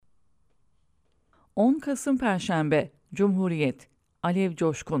10 Kasım Perşembe, Cumhuriyet, Alev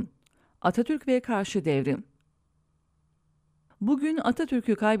Coşkun, Atatürk ve karşıdevrim. Bugün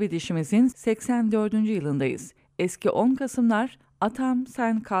Atatürk'ü kaybedişimizin 84. yılındayız. Eski 10 Kasımlar, "Atam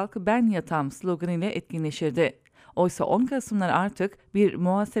sen kalk ben yatam" sloganıyla etkinleşirdi. Oysa 10 Kasımlar artık bir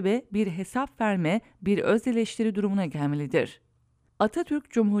muhasebe, bir hesap verme, bir öz eleştiri durumuna gelmelidir.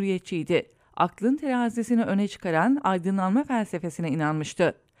 Atatürk cumhuriyetçiydi. Aklın terazisini öne çıkaran aydınlanma felsefesine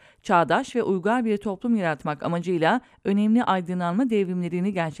inanmıştı. Çağdaş ve uygar bir toplum yaratmak amacıyla önemli aydınlanma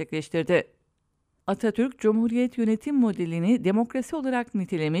devrimlerini gerçekleştirdi. Atatürk, Cumhuriyet yönetim modelini demokrasi olarak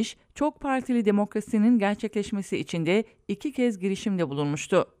nitelemiş, çok partili demokrasinin gerçekleşmesi için de 2 kez girişimde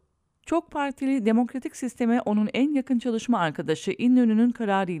bulunmuştu. Çok partili demokratik sisteme onun en yakın çalışma arkadaşı İnönü'nün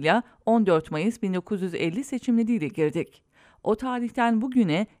kararıyla 14 Mayıs 1950 seçimleriyle girdik. O tarihten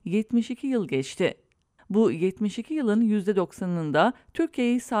bugüne 72 yıl geçti. Bu 72 yılın %90'ında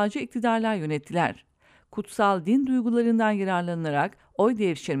Türkiye'yi sağcı iktidarlar yönettiler. Kutsal din duygularından yararlanarak oy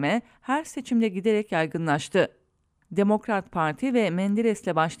devşirme her seçimde giderek yaygınlaştı. Demokrat Parti ve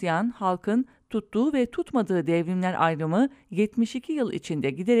Menderes'le başlayan halkın tuttuğu ve tutmadığı devrimler ayrımı 72 yıl içinde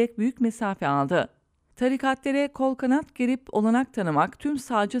giderek büyük mesafe aldı. Tarikatlere kol kanat gerip olanak tanımak tüm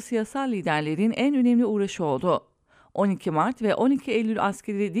sağcı siyasal liderlerin en önemli uğraşı oldu. 12 Mart ve 12 Eylül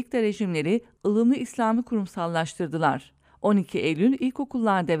askeri dikta rejimleri ılımlı İslam'ı kurumsallaştırdılar. 12 Eylül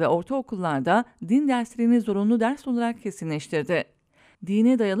ilkokullarda ve ortaokullarda din derslerini zorunlu ders olarak kesinleştirdi.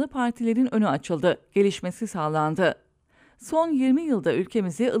 Dine dayalı partilerin önü açıldı, gelişmesi sağlandı. Son 20 yılda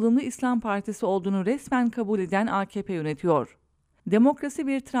ülkemizi ılımlı İslam Partisi olduğunu resmen kabul eden AKP yönetiyor. Demokrasi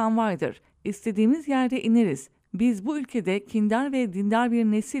bir tramvaydır. İstediğimiz yerde ineriz. Biz bu ülkede kindar ve dindar bir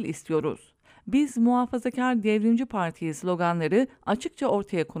nesil istiyoruz. Biz muhafazakar devrimci partiyi sloganları açıkça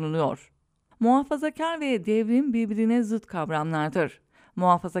ortaya konuluyor. Muhafazakar ve devrim birbirine zıt kavramlardır.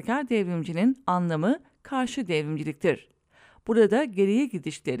 Muhafazakar devrimcinin anlamı karşı devrimciliktir. Burada geriye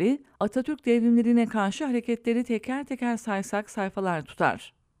gidişleri, Atatürk devrimlerine karşı hareketleri teker teker saysak sayfalar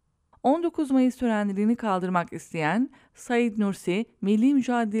tutar. 19 Mayıs törenlerini kaldırmak isteyen Said Nursi, milli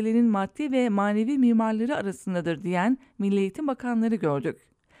mücadelenin maddi ve manevi mimarları arasındadır diyen Milli Eğitim Bakanları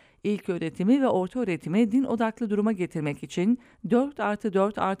gördük. İlköğretimi ve ortaöğretimi din odaklı duruma getirmek için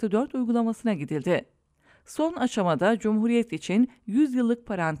 4+4+4 uygulamasına gidildi. Son aşamada Cumhuriyet için 100 yıllık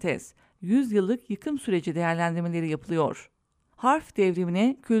parantez, 100 yıllık yıkım süreci değerlendirmeleri yapılıyor. Harf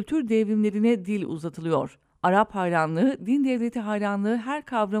devrimine, kültür devrimlerine dil uzatılıyor. Arap hayranlığı, din devleti hayranlığı her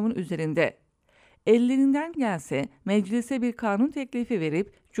kavramın üzerinde. Ellerinden gelse meclise bir kanun teklifi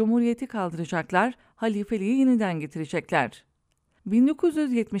verip Cumhuriyeti kaldıracaklar, halifeliği yeniden getirecekler.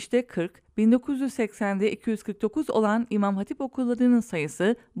 1970'te 40, 1980'de 249 olan İmam Hatip okullarının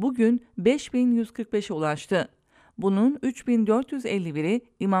sayısı bugün 5145'e ulaştı. Bunun 3451'i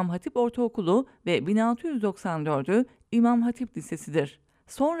İmam Hatip Ortaokulu ve 1694'ü İmam Hatip Lisesi'dir.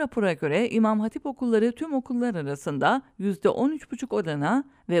 Son rapora göre İmam Hatip okulları tüm okullar arasında %13,5 orana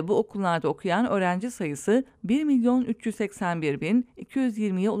ve bu okullarda okuyan öğrenci sayısı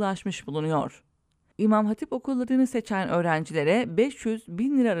 1.381.220'ye ulaşmış bulunuyor. İmam Hatip okullarını seçen öğrencilere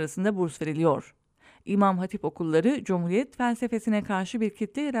 500-1000 lira arasında burs veriliyor. İmam Hatip okulları Cumhuriyet felsefesine karşı bir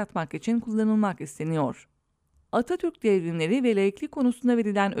kitle yaratmak için kullanılmak isteniyor. Atatürk devrimleri ve laiklik konusunda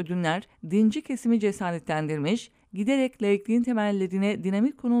verilen ödünler dinci kesimi cesaretlendirmiş, giderek laikliğin temellerine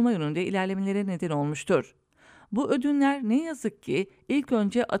dinamik konulma yönünde ilerlemelere neden olmuştur. Bu ödünler ne yazık ki ilk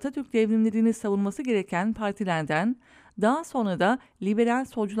önce Atatürk devrimlerini savunması gereken partilerden, daha sonra da liberal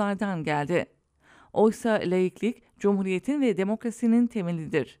solculardan geldi. Oysa laiklik, Cumhuriyetin ve demokrasinin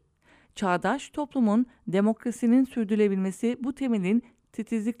temelidir. Çağdaş toplumun demokrasinin sürdürülebilmesi bu temelin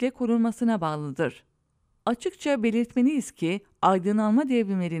titizlikle korunmasına bağlıdır. Açıkça belirtmeliyiz ki aydınlanma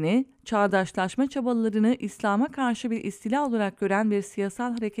devrimlerini, çağdaşlaşma çabalarını İslam'a karşı bir istila olarak gören bir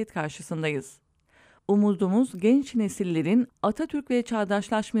siyasal hareket karşısındayız. Umudumuz genç nesillerin Atatürk ve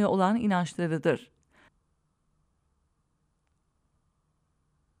çağdaşlaşmaya olan inançlarıdır.